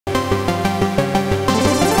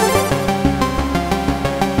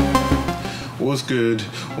What's good?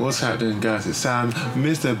 What's happening, guys? It's Sam,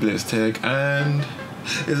 Mr. Blitz Tech, and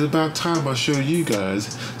it's about time I show you guys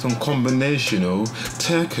some combinational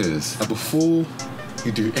tekkers. Before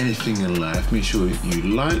you do anything in life, make sure you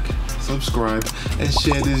like, subscribe, and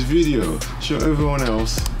share this video. Show everyone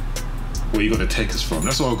else where you got the tekkers from.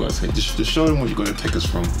 That's all I gotta say. Just show them where you got the tekkers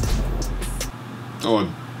from.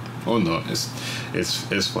 Or not. It's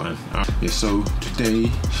fine. Yeah, so today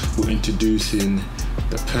we're introducing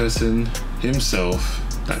the person himself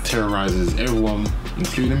that terrorizes everyone,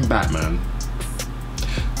 including Batman.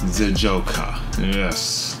 The Joker.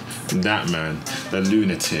 Yes, that man, the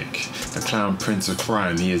lunatic, the clown prince of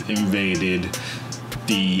crime. He has invaded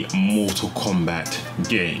the Mortal Kombat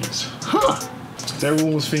games. Huh! So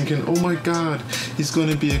everyone was thinking, oh my god, he's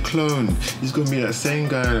gonna be a clone. He's gonna be that same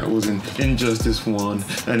guy that was in Injustice 1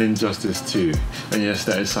 and Injustice 2. And yes,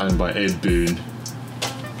 that is signed by Ed Boon.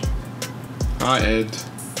 Hi Ed.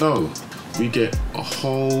 Oh, we get a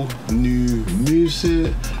whole new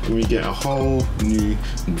moveset, and we get a whole new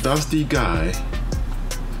dusty guy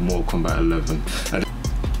from Mortal Kombat 11. And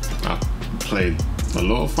I played a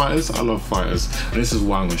lot of fighters. I love fighters, and this is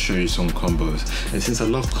why I'm going to show you some combos. And since I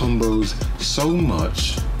love combos so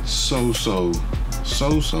much, so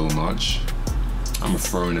much, I'm going to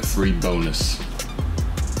throw in a free bonus.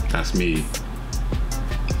 That's me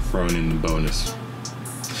throwing in the bonus.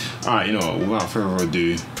 Alright, you know what, without further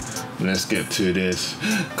ado, let's get to this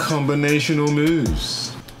combinational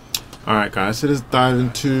moves. Alright guys, so let's dive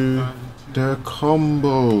into the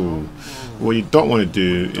combo. What you don't want to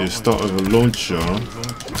do is start with a launcher,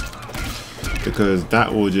 because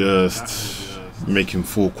that will just make him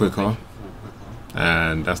fall quicker,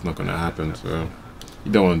 and that's not going to happen, so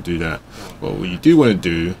you don't want to do that. But what you do want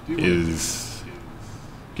to do is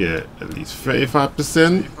get at least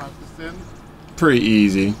 35%. Pretty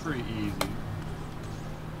easy.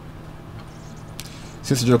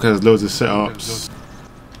 Since the Joker has loads of setups,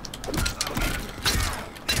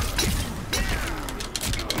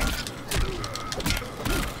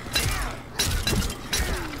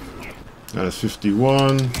 that's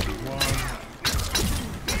 51.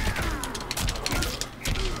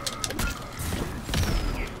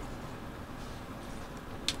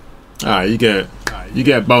 Alright, you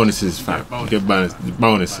get bonuses, fam. You get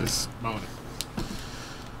bonuses.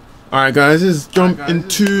 Alright guys, let's jump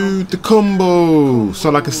into the combo. So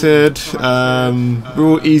like I said,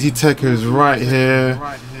 real easy tekkers right here.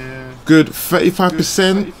 Good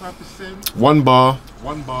 35%. One bar.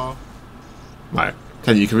 Like,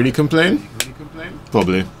 can you really complain?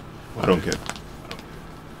 Probably. I don't care.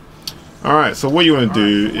 Alright, so what you want to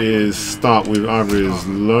do is start with either his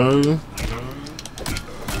low,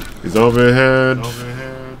 his overhead,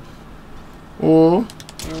 or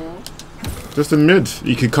just a mid.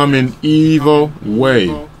 You can come in either way.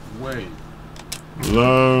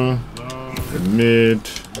 Low, the mid,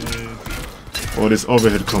 or this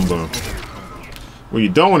overhead combo. What you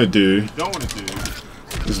don't want to do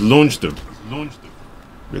is launch them,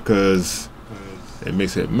 because it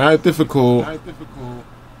makes it mad difficult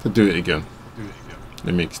to do it again.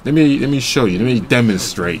 Let me show you. Let me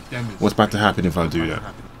demonstrate what's about to happen if I do that.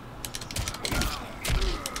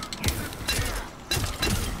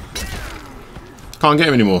 Can't get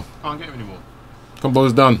him anymore.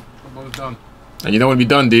 Combo's done. And you don't want to be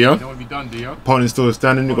done, do you? Opponent's still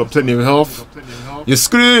standing. You've got plenty of health. You're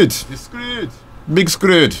screwed. Big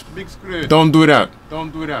screwed. Don't do that.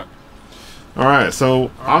 Alright,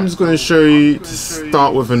 so I'm just going to show you to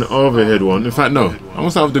start with an overhead one. In fact, no. I'm going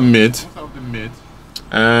to start with the mid.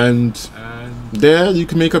 And there you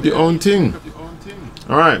can make up your own thing.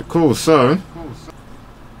 Alright, cool. So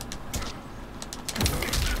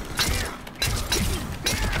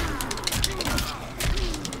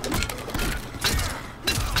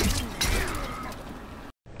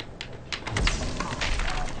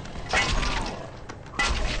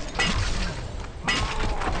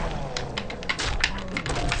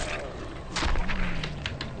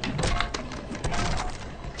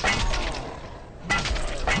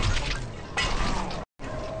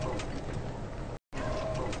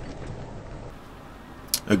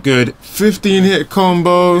a good 15 hit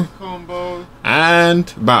combo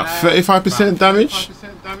and about 35% damage.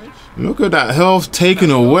 Look at that health taken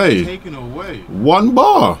away. One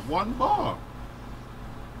bar.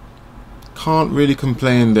 Can't really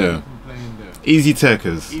complain there. Easy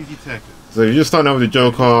tekkers. So if you're starting out with the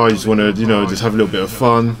Joker, you just want to, just have a little bit of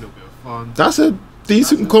fun. That's a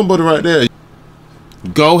decent combo right there.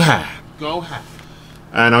 Go high.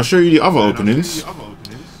 And I'll show you the other openings.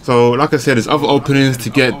 So like I said, there's other openings to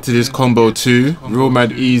get to this combo too. Real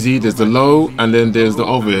mad easy. There's the low, and then there's the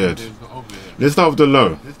overhead. Let's start with the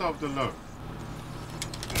low.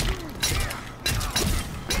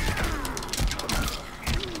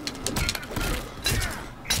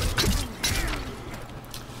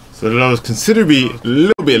 So that was considerably a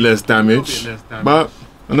little bit less damage, but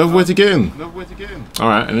another way to get in.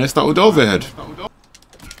 Alright, and let's start with the overhead.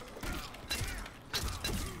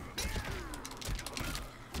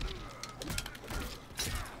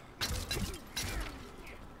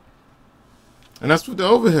 And that's with the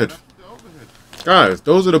overhead. Guys,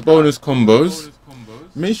 those are the bonus combos.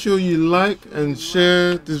 Make sure you like and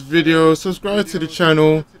share this video, subscribe to the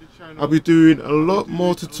channel. I'll be doing a lot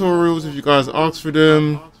more tutorials if you guys ask for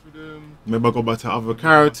them. Maybe I'll go back to other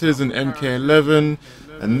characters in MK11.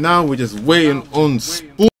 And now we're just waiting on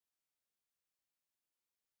Spawn.